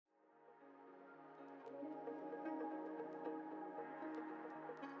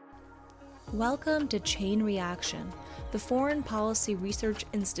Welcome to Chain Reaction, the Foreign Policy Research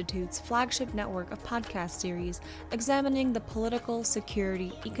Institute's flagship network of podcast series examining the political,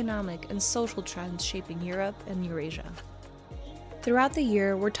 security, economic, and social trends shaping Europe and Eurasia. Throughout the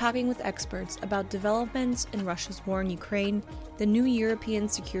year, we're talking with experts about developments in Russia's war in Ukraine, the new European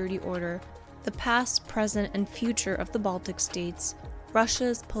security order, the past, present, and future of the Baltic states,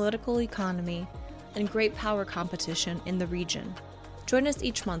 Russia's political economy, and great power competition in the region. Join us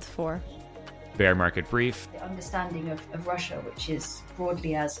each month for Bear Market Brief. The understanding of Russia, which is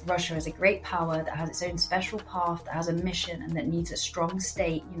broadly as Russia as a great power that has its own special path, that has a mission, and that needs a strong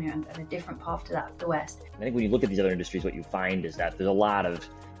state, and a different path to that of the West. I think when you look at these other industries, what you find is that there's a lot of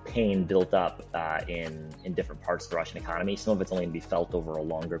pain built up in different parts of the Russian economy. Some of it's only going to be felt over a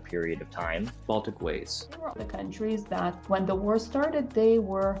longer period of time. Baltic ways. There were the countries that when the war started, they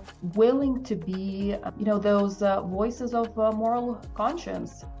were willing to be, those voices of moral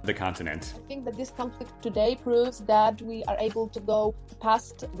conscience. The continent. I think that this conflict today proves that we are able to go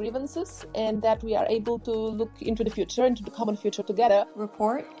past grievances and that we are able to look into the future, into the common future together.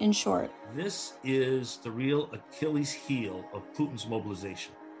 Report in short. This is the real Achilles heel of Putin's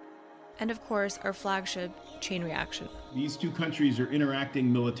mobilization. And of course, our flagship, Chain Reaction. These two countries are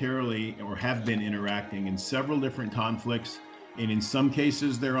interacting militarily or have been interacting in several different conflicts. And in some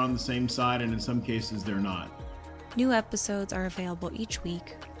cases, they're on the same side, and in some cases, they're not. New episodes are available each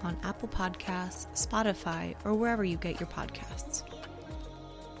week on Apple Podcasts, Spotify, or wherever you get your podcasts.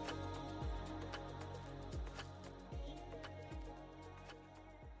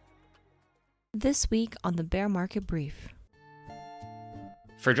 This week on the Bear Market Brief.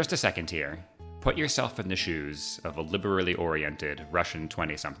 For just a second here, put yourself in the shoes of a liberally oriented Russian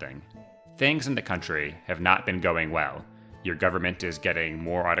 20-something. Things in the country have not been going well. Your government is getting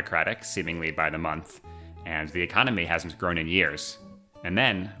more autocratic, seemingly by the month, and the economy hasn't grown in years. And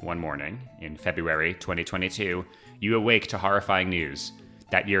then, one morning, in February 2022, you awake to horrifying news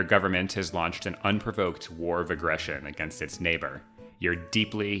that your government has launched an unprovoked war of aggression against its neighbor. You're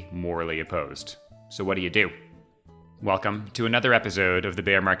deeply morally opposed. So what do? Welcome to another episode of the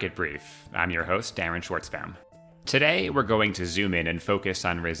Bear Market Brief. I'm your host, Darren Schwartzbaum. Today, we're going to zoom in and focus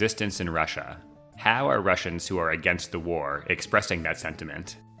on resistance in Russia. How are Russians who are against the war expressing that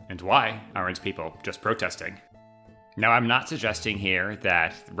sentiment? And why aren't people just protesting? Now, I'm not suggesting here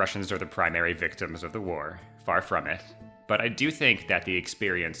that Russians are the primary victims of the war. Far from it. But I do think that the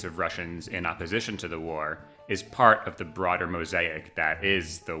experience of Russians in opposition to the war is part of the broader mosaic that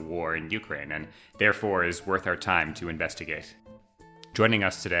is the war in Ukraine, and therefore is worth our time to investigate. Joining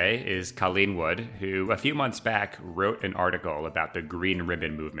us today is Colleen Wood, who a few months back wrote an article about the Green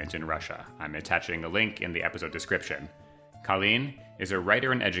Ribbon movement in Russia. I'm attaching a link in the episode description. Colleen is a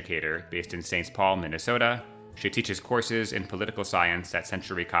writer and educator based in St. Paul, Minnesota. She teaches courses in political science at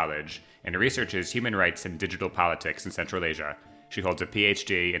Century College and researches human rights and digital politics in Central Asia. She holds a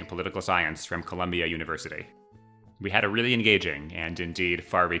PhD in political science from Columbia University. We had a really engaging and indeed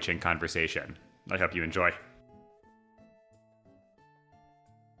far-reaching conversation. I hope you enjoy.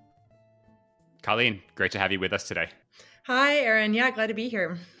 Colleen, great to have you with us today. Hi, Aaron. Yeah, glad to be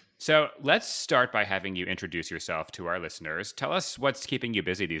here. So let's start by having you introduce yourself to our listeners. Tell us what's keeping you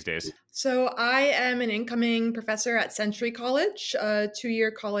busy these days. So I am an incoming professor at Century College, a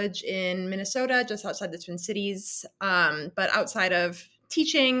two-year college in Minnesota, just outside the Twin Cities. But outside of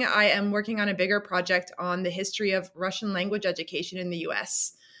teaching, I am working on a bigger project on the history of Russian language education in the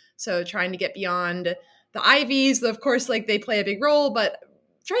U.S. So trying to get beyond the Ivies, of course, they play a big role, but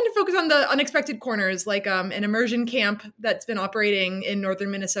trying to focus on the unexpected corners, like an immersion camp that's been operating in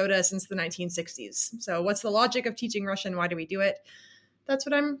northern Minnesota since the 1960s. So what's the logic of teaching Russian? Why do we do it? That's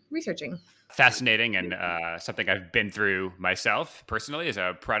what I'm researching. Fascinating, and something I've been through myself personally as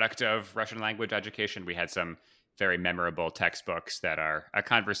a product of Russian language education. We had some very memorable textbooks that are a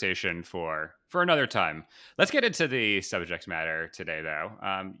conversation for another time. Let's get into the subject matter today,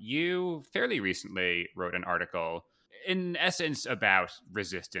 though. You fairly recently wrote an article in essence about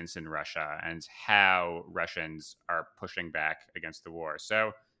resistance in Russia and how Russians are pushing back against the war.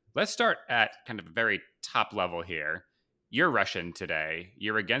 So let's start at kind of a very top level here. You're Russian today.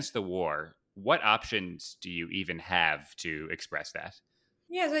 You're against the war. What options do you even have to express that?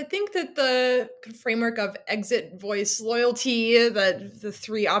 Yeah, so I think that the framework of exit, voice, loyalty, the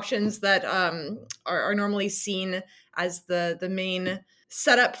three options that are normally seen as the main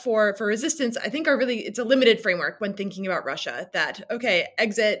setup for resistance, I think it's a limited framework when thinking about Russia. That, okay,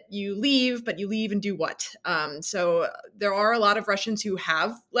 exit, you leave, but you leave and do what? So there are a lot of Russians who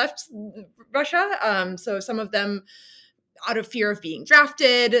have left Russia. So some of them out of fear of being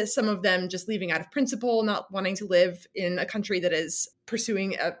drafted, some of them just leaving out of principle, not wanting to live in a country that is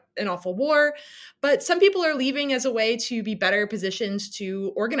pursuing an awful war. But some people are leaving as a way to be better positioned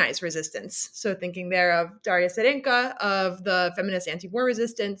to organize resistance. So thinking there of Daria Serenka, of the feminist anti-war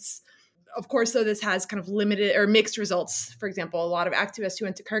resistance. Of course, though, this has kind of limited or mixed results. For example, a lot of activists who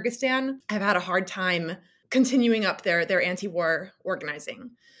went to Kyrgyzstan have had a hard time continuing up their anti-war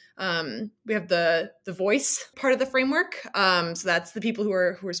organizing. We have the voice part of the framework. So that's the people who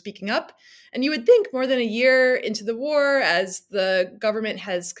are speaking up. And you would think more than a year into the war, as the government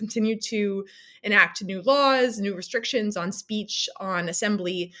has continued to enact new laws, new restrictions on speech, on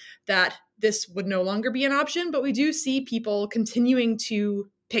assembly, that this would no longer be an option. But we do see people continuing to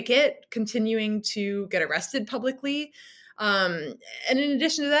picket, continuing to get arrested publicly. And in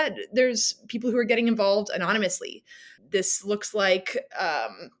addition to that, there's people who are getting involved anonymously. This looks like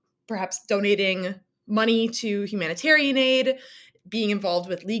perhaps donating money to humanitarian aid, being involved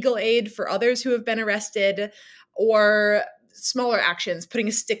with legal aid for others who have been arrested, or smaller actions, putting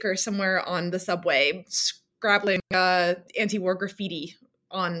a sticker somewhere on the subway, scribbling anti-war graffiti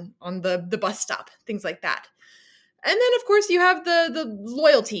on the bus stop, things like that. And then, of course, you have the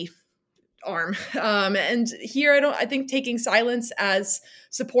loyalty arm. And here, I think taking silence as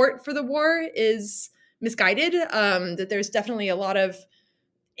support for the war is misguided. That there's definitely a lot of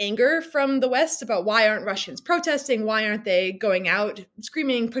anger from the West about why aren't Russians protesting? Why aren't they going out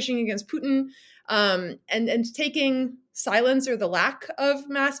screaming, pushing against Putin? And taking silence or the lack of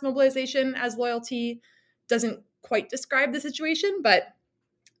mass mobilization as loyalty doesn't quite describe the situation, but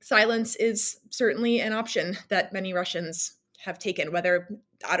silence is certainly an option that many Russians have taken, whether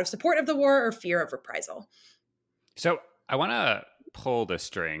out of support of the war or fear of reprisal. So I want to pull the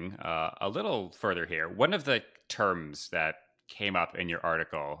string a little further here. One of the terms that came up in your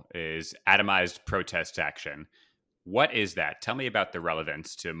article is atomized protest action. What is that? Tell me about the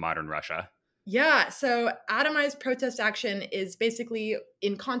relevance to modern Russia. Yeah, so atomized protest action is basically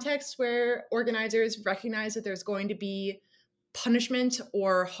in contexts where organizers recognize that there's going to be punishment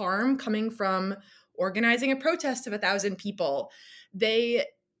or harm coming from organizing a protest of 1,000 people. They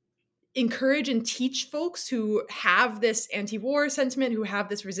encourage and teach folks who have this anti-war sentiment, who have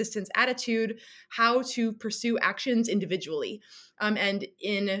this resistance attitude, how to pursue actions individually. And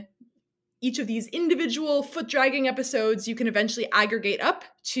in each of these individual foot-dragging episodes, you can eventually aggregate up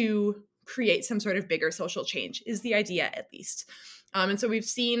to create some sort of bigger social change, is the idea at least. And so we've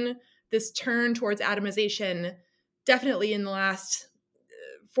seen this turn towards atomization definitely in the last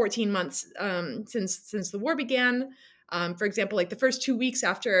 14 months since the war began. For example, like the first 2 weeks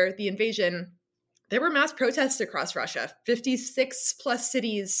after the invasion, there were mass protests across Russia. 56 plus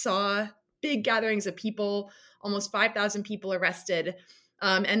cities saw big gatherings of people, almost 5,000 people arrested.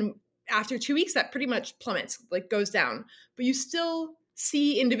 And after 2 weeks, that pretty much plummets, like goes down. But you still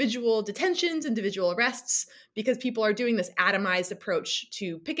see individual detentions, individual arrests, because people are doing this atomized approach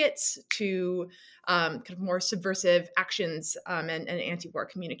to pickets, to kind of more subversive actions and anti-war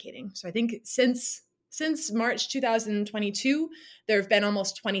communicating. So I think since March 2022, there have been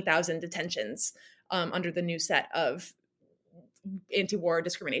almost 20,000 detentions under the new set of anti-war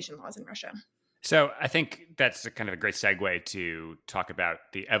discrimination laws in Russia. So I think that's a kind of a great segue to talk about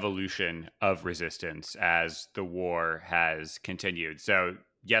the evolution of resistance as the war has continued. So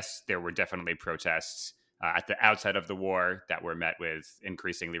yes, there were definitely protests at the outset of the war that were met with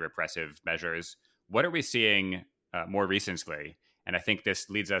increasingly repressive measures. What are we seeing more recently? And I think this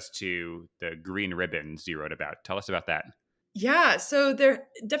leads us to the green ribbons you wrote about. Tell us about that. Yeah, so there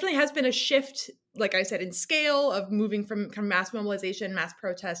definitely has been a shift, like I said, in scale of moving from kind of mass mobilization, mass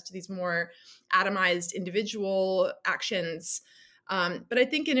protest to these more atomized individual actions. But I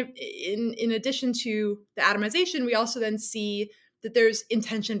think in addition to the atomization, we also then see that there's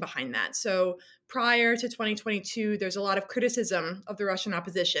intention behind that. So prior to 2022, there's a lot of criticism of the Russian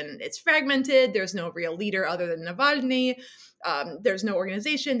opposition. It's fragmented. There's no real leader other than Navalny. There's no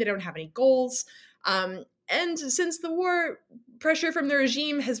organization. They don't have any goals. And since the war, pressure from the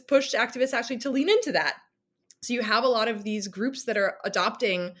regime has pushed activists actually to lean into that. So you have a lot of these groups that are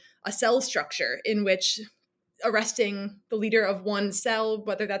adopting a cell structure in which arresting the leader of one cell,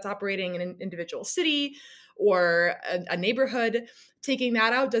 whether that's operating in an individual city or a neighborhood, taking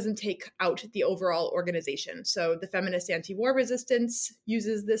that out doesn't take out the overall organization. So the feminist anti-war resistance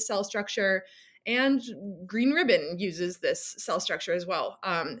uses this cell structure, and Green Ribbon uses this cell structure as well.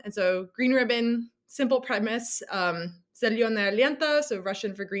 And so Green Ribbon, simple premise, Zelёная лента, so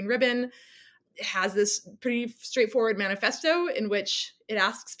Russian for green ribbon, has this pretty straightforward manifesto in which it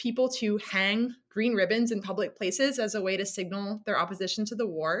asks people to hang green ribbons in public places as a way to signal their opposition to the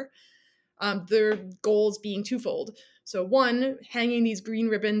war. Their goals being twofold. So one, hanging these green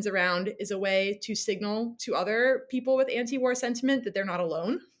ribbons around is a way to signal to other people with anti-war sentiment that they're not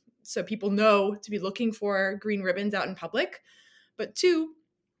alone. So people know to be looking for green ribbons out in public. But two,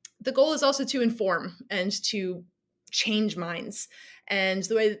 the goal is also to inform and to change minds. And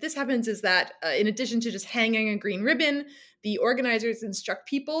the way that this happens is that in addition to just hanging a green ribbon, the organizers instruct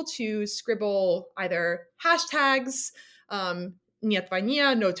people to scribble either hashtags, Нет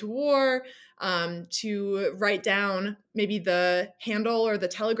войне, no to war, to write down maybe the handle or the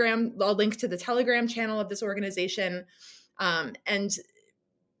Telegram, a link to the Telegram channel of this organization. And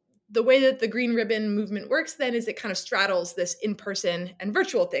the way that the green ribbon movement works then is it kind of straddles this in-person and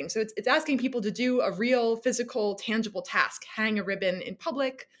virtual thing. So it's asking people to do a real physical, tangible task, hang a ribbon in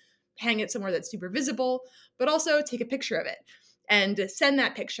public, hang it somewhere that's super visible, but also take a picture of it and send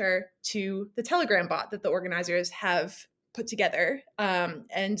that picture to the Telegram bot that the organizers have put together.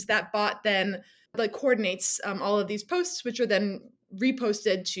 And that bot then coordinates all of these posts, which are then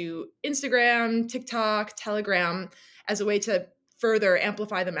reposted to Instagram, TikTok, Telegram as a way to further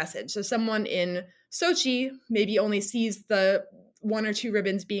amplify the message. So someone in Sochi maybe only sees the one or two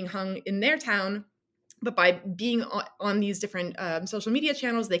ribbons being hung in their town, but by being on these different social media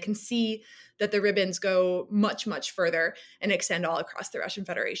channels, they can see that the ribbons go much, much further and extend all across the Russian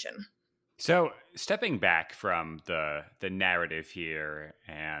Federation. So stepping back from the narrative here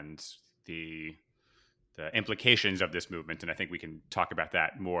and the implications of this movement, and I think we can talk about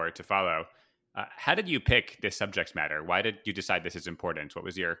that more to follow, how did you pick this subject matter? Why did you decide this is important? What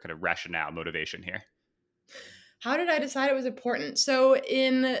was your kind of rationale, motivation here? How did I decide it was important? So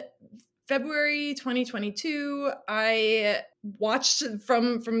in February 2022, I watched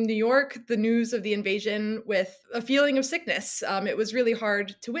from New York the news of the invasion with a feeling of sickness. It was really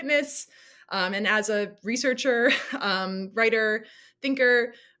hard to witness. And as a researcher, writer,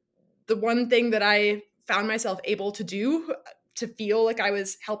 thinker, the one thing that I found myself able to do to feel like I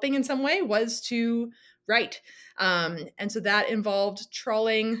was helping in some way was to write. And so that involved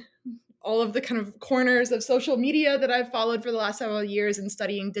trawling all of the kind of corners of social media that I've followed for the last several years and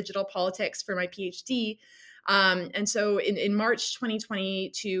studying digital politics for my PhD. And so in March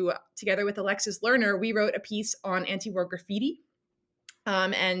 2022, together with Alexis Lerner, we wrote a piece on anti-war graffiti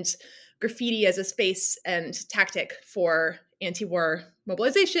and graffiti as a space and tactic for anti-war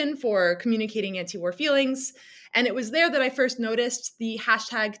mobilization, for communicating anti-war feelings. And it was there that I first noticed the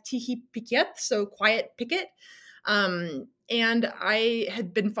hashtag Tihi Piket, so quiet picket. And I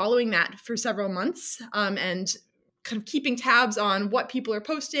had been following that for several months and kind of keeping tabs on what people are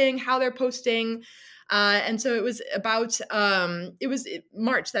posting, how they're posting. And so it was about, it was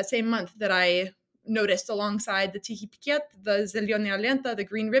March, that same month, that I noticed alongside the Tihi Piket, the Zelyonya Lenta, the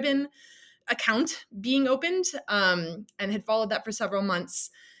green ribbon account being opened, and had followed that for several months.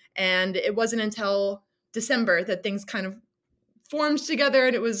 And it wasn't until December that things kind of formed together,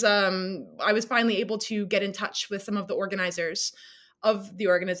 and it was I was finally able to get in touch with some of the organizers of the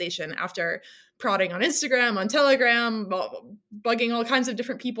organization after prodding on Instagram, on Telegram, bugging all kinds of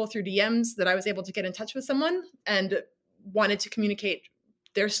different people through DMs, that I was able to get in touch with someone and wanted to communicate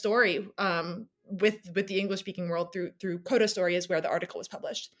their story with the English-speaking world through Coda Story is where the article was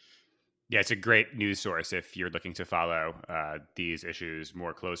published. Yeah, it's a great news source if you're looking to follow these issues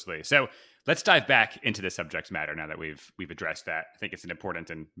more closely. So let's dive back into the subject matter now that we've addressed that. I think it's an important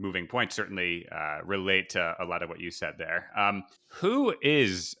and moving point, certainly relate to a lot of what you said there. Who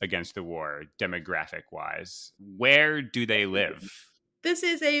is against the war demographic-wise? Where do they live? This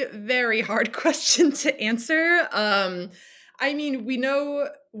is a very hard question to answer. I mean, we know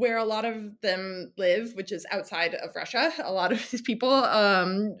where a lot of them live, which is outside of Russia. A lot of these people,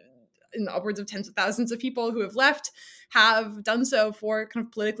 in upwards of tens of thousands of people who have left, have done so for kind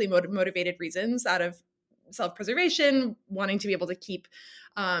of politically motivated reasons, out of self-preservation, wanting to be able to keep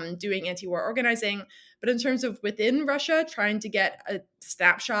doing anti-war organizing. But in terms of within Russia, trying to get a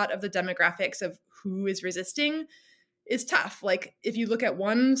snapshot of the demographics of who is resisting is tough. Like, if you look at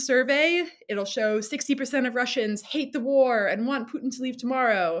one survey, it'll show 60% of Russians hate the war and want Putin to leave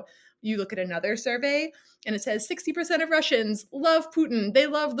tomorrow. You look at another survey and it says 60% of Russians love Putin. They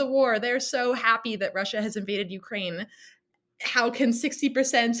love the war. They're so happy that Russia has invaded Ukraine. How can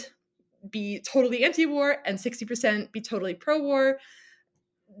 60% be totally anti-war and 60% be totally pro-war?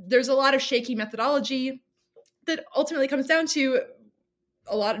 There's a lot of shaky methodology that ultimately comes down to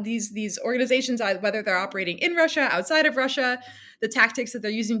a lot of these organizations, whether they're operating in Russia, outside of Russia, the tactics that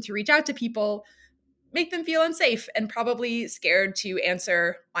they're using to reach out to people make them feel unsafe and probably scared to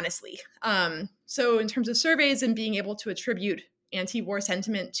answer honestly. So in terms of surveys and being able to attribute anti-war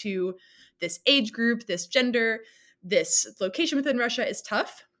sentiment to this age group, this gender, this location within Russia is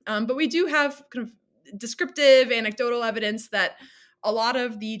tough. But we do have kind of descriptive, anecdotal evidence that a lot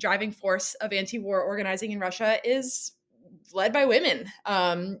of the driving force of anti-war organizing in Russia is led by women.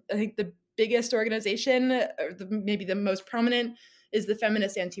 I think the biggest organization, or maybe the most prominent, is the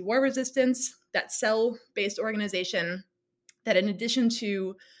Feminist Anti-War Resistance, that cell-based organization that, in addition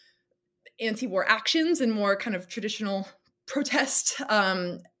to anti-war actions and more kind of traditional protest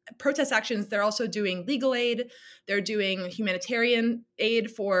actions, they're also doing legal aid. They're doing humanitarian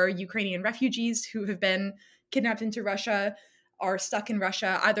aid for Ukrainian refugees who have been kidnapped into Russia, are stuck in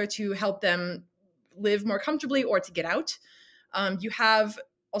Russia, either to help them live more comfortably or to get out. You have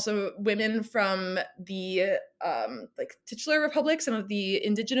also women from the like titular republics, some of the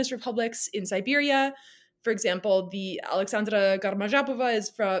indigenous republics in Siberia. For example, the Alexandra Garmazhapova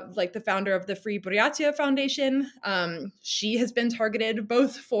is the founder of the Free Buryatia Foundation. She has been targeted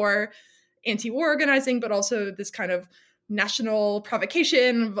both for anti-war organizing, but also this kind of national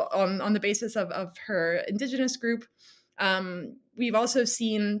provocation on the basis of her indigenous group. We've also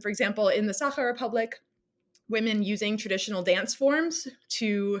seen, for example, in the Sakha Republic, women using traditional dance forms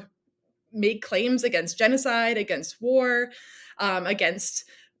to make claims against genocide, against war, against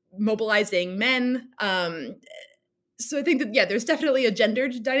mobilizing men. So I think that, yeah, there's definitely a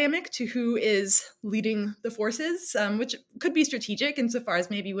gendered dynamic to who is leading the forces, which could be strategic insofar as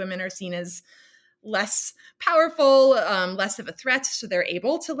maybe women are seen as less powerful, less of a threat, so they're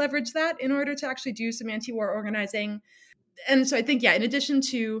able to leverage that in order to actually do some anti-war organizing. And so I think, yeah, in addition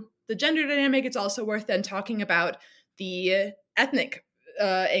to the gender dynamic, it's also worth then talking about the ethnic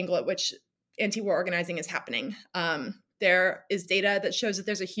angle at which anti-war organizing is happening. There is data that shows that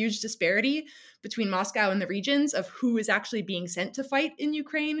there's a huge disparity between Moscow and the regions of who is actually being sent to fight in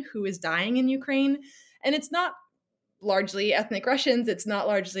Ukraine, who is dying in Ukraine. And it's not largely ethnic Russians. It's not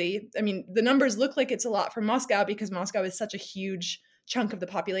largely, I mean, the numbers look like it's a lot from Moscow because Moscow is such a huge chunk of the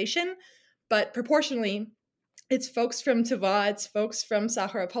population. But proportionally, it's folks from Tuva, it's folks from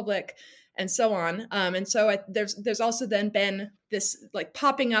Sakha Republic, and so on. And so there's also then been this like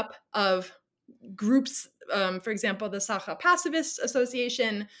popping up of groups, for example, the Sakha Pacifist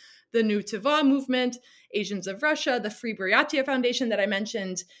Association, the New Tuva movement, Asians of Russia, the Free Buryatia Foundation that I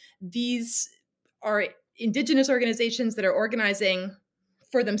mentioned. These are indigenous organizations that are organizing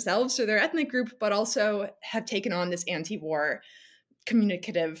for themselves, so their ethnic group, but also have taken on this anti-war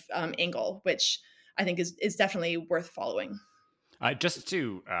communicative angle, which I think is definitely worth following. Just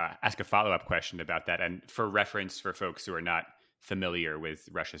to ask a follow-up question about that, and for reference for folks who are not familiar with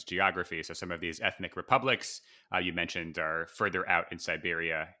Russia's geography, so some of these ethnic republics you mentioned are further out in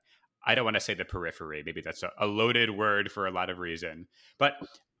Siberia. I don't want to say the periphery, maybe that's a loaded word for a lot of reason. But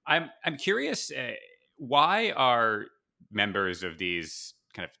I'm curious, why are members of these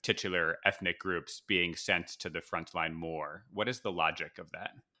kind of titular ethnic groups being sent to the front line more? What is the logic of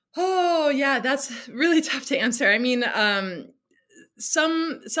that? Oh, yeah, that's really tough to answer. I mean,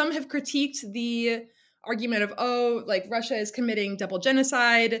 some have critiqued the argument of, oh, like Russia is committing double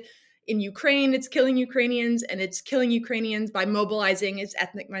genocide. In Ukraine, it's killing Ukrainians, and it's killing Ukrainians by mobilizing its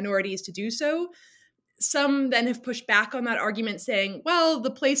ethnic minorities to do so. Some then have pushed back on that argument, saying, well,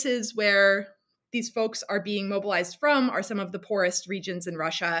 the places where these folks are being mobilized from are some of the poorest regions in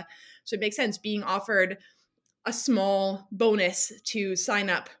Russia. So it makes sense being offered a small bonus to sign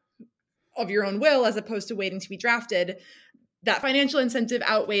up of your own will as opposed to waiting to be drafted. That financial incentive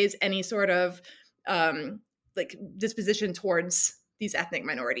outweighs any sort of like disposition towards these ethnic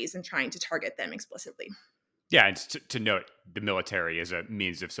minorities and trying to target them explicitly. Yeah, and to note, the military is a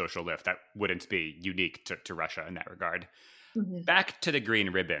means of social lift. That wouldn't be unique to Russia in that regard. Mm-hmm. Back to the green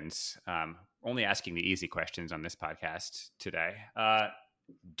ribbons. Only asking the easy questions on this podcast today.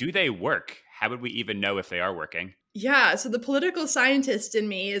 Do they work? How would we even know if they are working? Yeah, so the political scientist in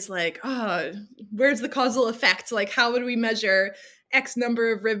me is like, where's the causal effect? Like, how would we measure X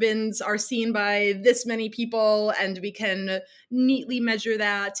number of ribbons are seen by this many people, and we can neatly measure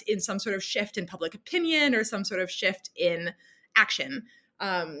that in some sort of shift in public opinion or some sort of shift in action.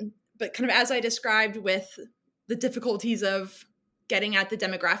 But kind of as I described with the difficulties of getting at the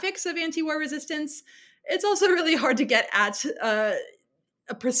demographics of anti-war resistance, it's also really hard to get at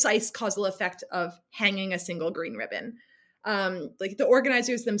a precise causal effect of hanging a single green ribbon. Like the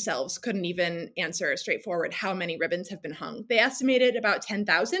organizers themselves couldn't even answer straightforward how many ribbons have been hung. They estimated about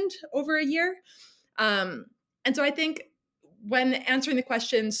 10,000 over a year. And so I think when answering the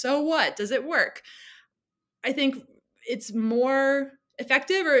question, so what, does it work? I think it's more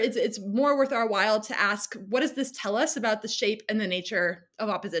effective, or it's more worth our while to ask, what does this tell us about the shape and the nature of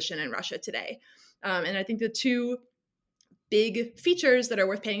opposition in Russia today? And I think the two big features that are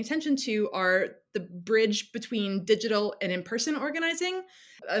worth paying attention to are the bridge between digital and in-person organizing,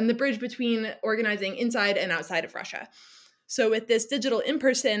 and the bridge between organizing inside and outside of Russia. So with this digital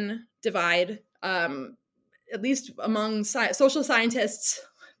in-person divide, at least among social scientists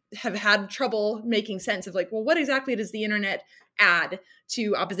have had trouble making sense of like, well, what exactly does the internet add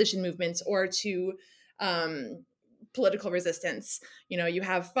to opposition movements or to political resistance? You know, you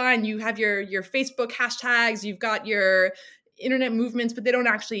have your Facebook hashtags, you've got your internet movements, but they don't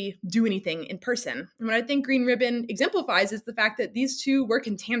actually do anything in person. And what I think Green Ribbon exemplifies is the fact that these two work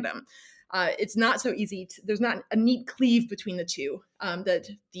in tandem. It's not so easy. There's not a neat cleave between the two. That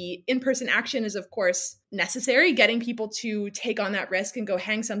the in-person action is, of course, necessary. Getting people to take on that risk and go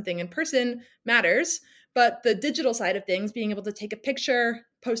hang something in person matters. But the digital side of things, being able to take a picture,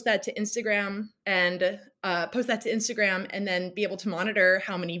 post that to Instagram, and then be able to monitor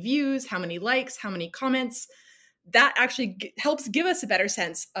how many views, how many likes, how many comments, that actually helps give us a better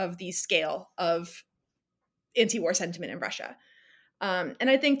sense of the scale of anti-war sentiment in Russia. And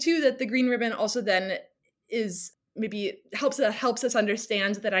I think, too, that the Green Ribbon also then is maybe helps us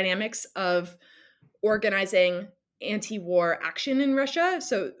understand the dynamics of organizing anti-war action in Russia.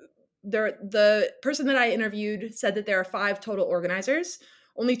 So the person that I interviewed said that there are 5 total organizers,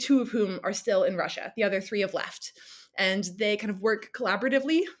 only 2 of whom are still in Russia. The other 3 have left. And they kind of work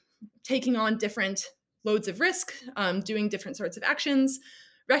collaboratively, taking on different loads of risk, doing different sorts of actions,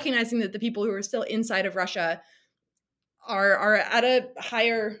 recognizing that the people who are still inside of Russia are at a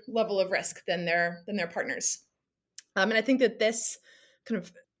higher level of risk than their partners. And I think that this kind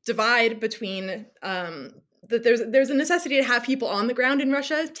of divide between that there's a necessity to have people on the ground in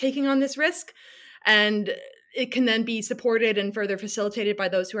Russia taking on this risk, and it can then be supported and further facilitated by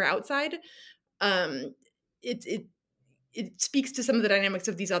those who are outside. It speaks to some of the dynamics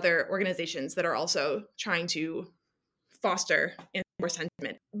of these other organizations that are also trying to foster anti-war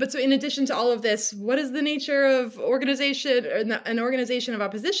sentiment. But so in addition to all of this, what is the nature of organization, or an organization of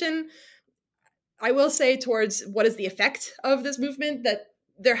opposition? I will say towards what is the effect of this movement, that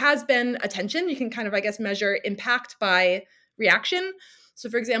there has been attention. You can kind of, I guess, measure impact by reaction. So,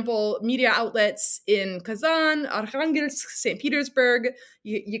 for example, media outlets in Kazan, Arkhangelsk, St. Petersburg,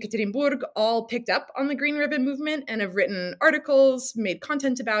 Yekaterinburg all picked up on the Green Ribbon movement and have written articles, made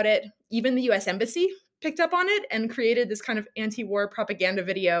content about it. Even the US Embassy picked up on it and created this kind of anti-war propaganda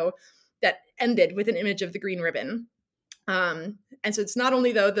video that ended with an image of the Green Ribbon. And so it's not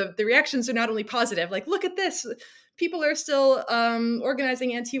only, though, the reactions are not only positive, like, look at this, people are still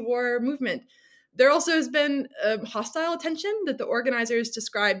organizing anti-war movement. There also has been hostile attention that the organizers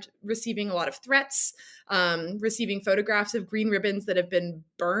described receiving a lot of threats, receiving photographs of green ribbons that have been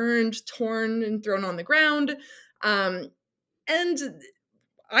burned, torn, and thrown on the ground. And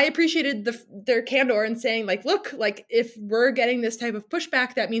I appreciated their candor in saying, like, look, like, if we're getting this type of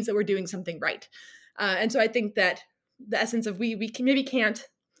pushback, that means that we're doing something right. And so I think that the essence of we maybe can't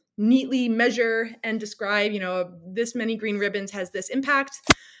neatly measure and describe, this many green ribbons has this impact,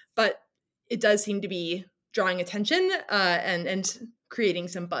 but it does seem to be drawing attention and creating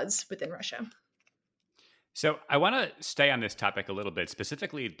some buzz within Russia. So I want to stay on this topic a little bit,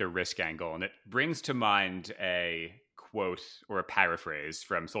 specifically the risk angle. And it brings to mind a quote or a paraphrase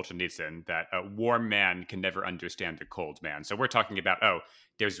from Solzhenitsyn that a warm man can never understand a cold man. So we're talking about,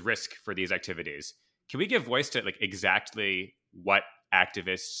 there's risk for these activities. Can we give voice to exactly what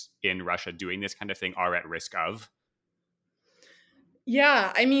activists in Russia doing this kind of thing are at risk of?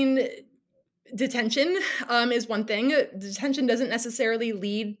 Yeah, I mean, detention is one thing. Detention doesn't necessarily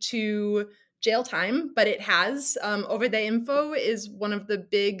lead to jail time, but it has. Overday Info is one of the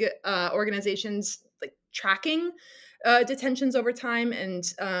big organizations tracking detentions over time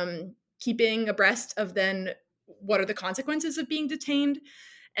and keeping abreast of then what are the consequences of being detained.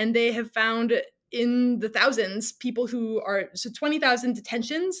 And they have found in the thousands people who are, so 20,000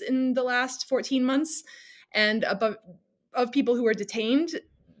 detentions in the last 14 months, and above of people who are detained.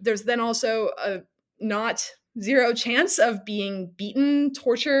 There's then also a not zero chance of being beaten,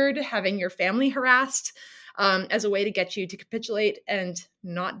 tortured, having your family harassed as a way to get you to capitulate and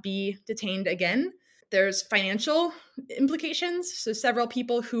not be detained again. There's financial implications. So several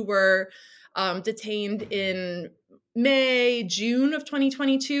people who were detained in May, June of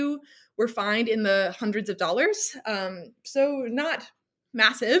 2022 were fined in the hundreds of dollars. So not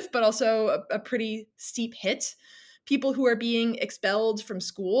massive, but also a pretty steep hit. People who are being expelled from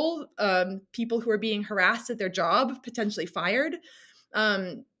school, people who are being harassed at their job, potentially fired.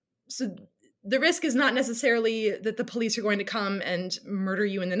 So the risk is not necessarily that the police are going to come and murder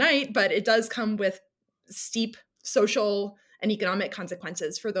you in the night, but it does come with steep social and economic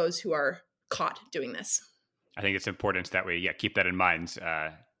consequences for those who are caught doing this. I think it's important that we keep that in mind,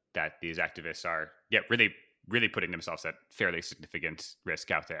 that these activists are really, really putting themselves at fairly significant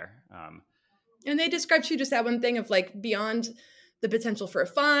risk out there. And they described too, just that one thing of like beyond the potential for a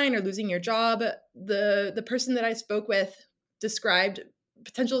fine or losing your job, the person that I spoke with described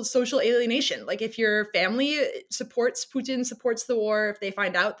potential social alienation. Like if your family supports Putin, supports the war, if they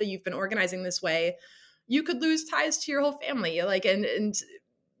find out that you've been organizing this way, you could lose ties to your whole family. Like, and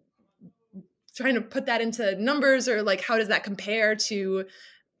trying to put that into numbers, or like, how does that compare to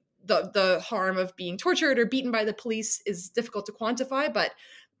the harm of being tortured or beaten by the police is difficult to quantify, but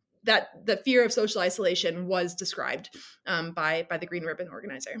that the fear of social isolation was described by the Green Ribbon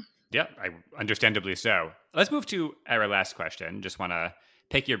organizer. Yep, understandably so. Let's move to our last question. Just want to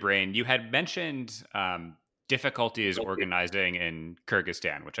pick your brain. You had mentioned difficulties organizing in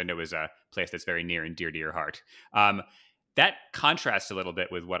Kyrgyzstan, which I know is a place that's very near and dear to your heart. That contrasts a little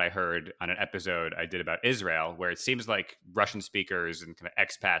bit with what I heard on an episode I did about Israel, where it seems like Russian speakers and kind of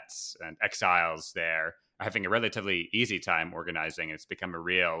expats and exiles there are having a relatively easy time organizing. It's become a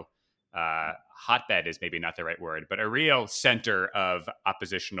real hotbed is maybe not the right word, but a real center of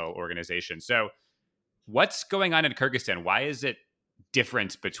oppositional organization. So what's going on in Kyrgyzstan? Why is it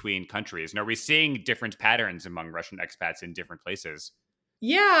different between countries? And are we seeing different patterns among Russian expats in different places?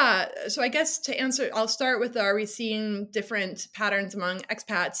 Yeah. So I guess to answer, I'll start with, are we seeing different patterns among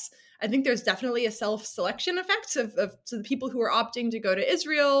expats? I think there's definitely a self-selection effect of so the people who are opting to go to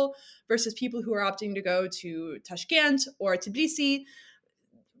Israel versus people who are opting to go to Tashkent or Tbilisi.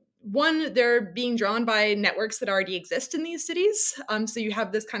 One, they're being drawn by networks that already exist in these cities. So you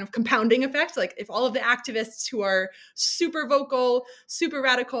have this kind of compounding effect. Like if all of the activists who are super vocal, super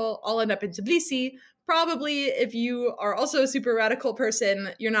radical, all end up in Tbilisi, probably if you are also a super radical person,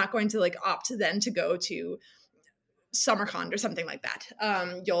 you're not going to like opt then to go to Samarkand or something like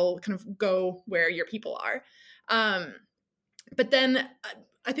that. You'll kind of go where your people are. But then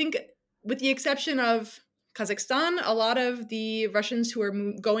I think with the exception of Kazakhstan, a lot of the Russians who are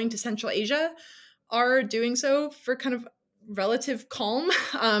going to Central Asia are doing so for kind of relative calm.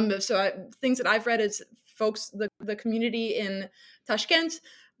 Things that I've read is folks, the community in Tashkent,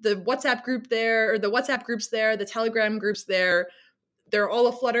 the WhatsApp group there, or the WhatsApp groups there, the Telegram groups there, they're all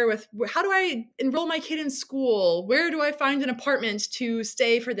aflutter with, how do I enroll my kid in school? Where do I find an apartment to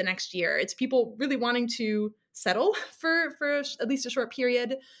stay for the next year? It's people really wanting to settle for at least a short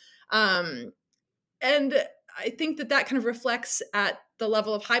period. And I think that kind of reflects at the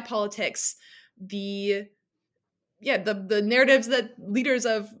level of high politics, the narratives that leaders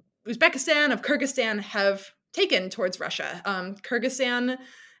of Uzbekistan, of Kyrgyzstan have taken towards Russia. Kyrgyzstan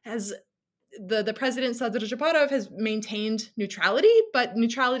has, the president Sadir Japarov has maintained neutrality, but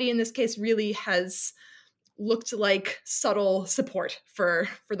neutrality in this case really has looked like subtle support for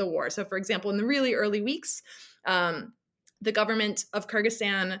the war. So for example, in the really early weeks, the government of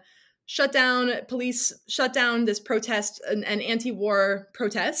Kyrgyzstan police shut down this protest, an anti-war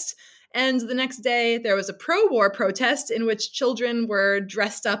protest. And the next day, there was a pro-war protest in which children were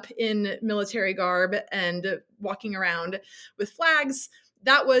dressed up in military garb and walking around with flags.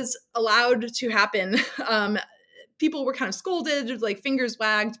 That was allowed to happen. People were kind of scolded, like fingers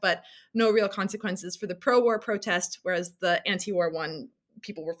wagged, but no real consequences for the pro-war protest, whereas the anti-war one,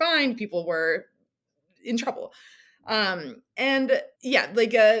 people were fined, people were in trouble. Japarov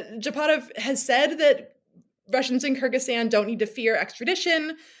has said that Russians in Kyrgyzstan don't need to fear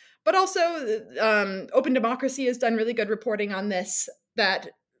extradition, but also Open Democracy has done really good reporting on this, that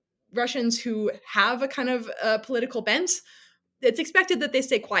Russians who have a kind of political bent, it's expected that they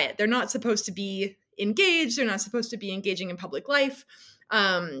stay quiet. They're not supposed to be engaged. They're not supposed to be engaging in public life.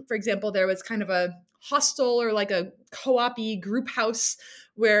 For example, there was kind of a hostel or like a co-op-y group house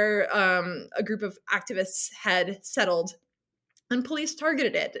where a group of activists had settled, and police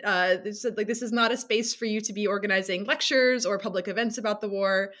targeted it. They said, like, this is not a space for you to be organizing lectures or public events about the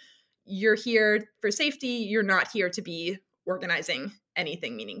war. You're here for safety. You're not here to be organizing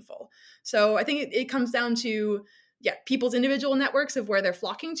anything meaningful. So I think it comes down to, people's individual networks of where they're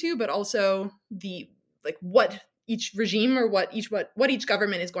flocking to, but also what each regime or what each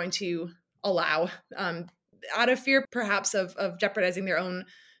government is going to allow, out of fear perhaps of jeopardizing their own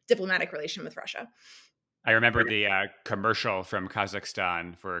diplomatic relation with Russia. I remember the commercial from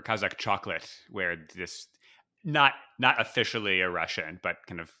Kazakhstan for Kazakh chocolate, where this not officially a Russian, but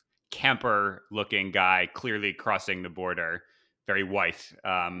kind of camper-looking guy, clearly crossing the border, very white,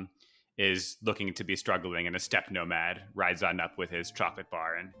 is looking to be struggling, and a steppe nomad rides on up with his chocolate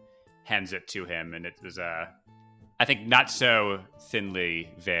bar and hands it to him. And it was I think not so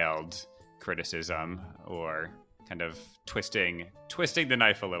thinly veiled criticism, or kind of twisting the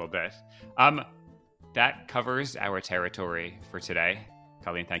knife a little bit. that covers our territory for today.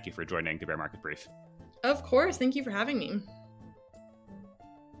 Colleen, thank you for joining the Bear Market Brief. Of course. Thank you for having me.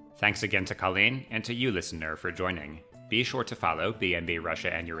 Thanks again to Colleen and to you, listener, for joining. Be sure to follow BNB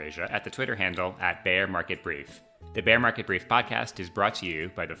Russia and Eurasia at the Twitter handle @Bear Market Brief. The Bear Market Brief podcast is brought to you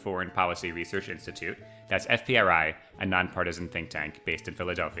by the Foreign Policy Research Institute. That's FPRI, a nonpartisan think tank based in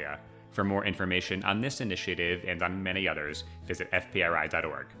Philadelphia. For more information on this initiative and on many others, visit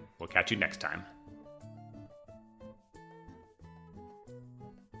fpri.org. We'll catch you next time.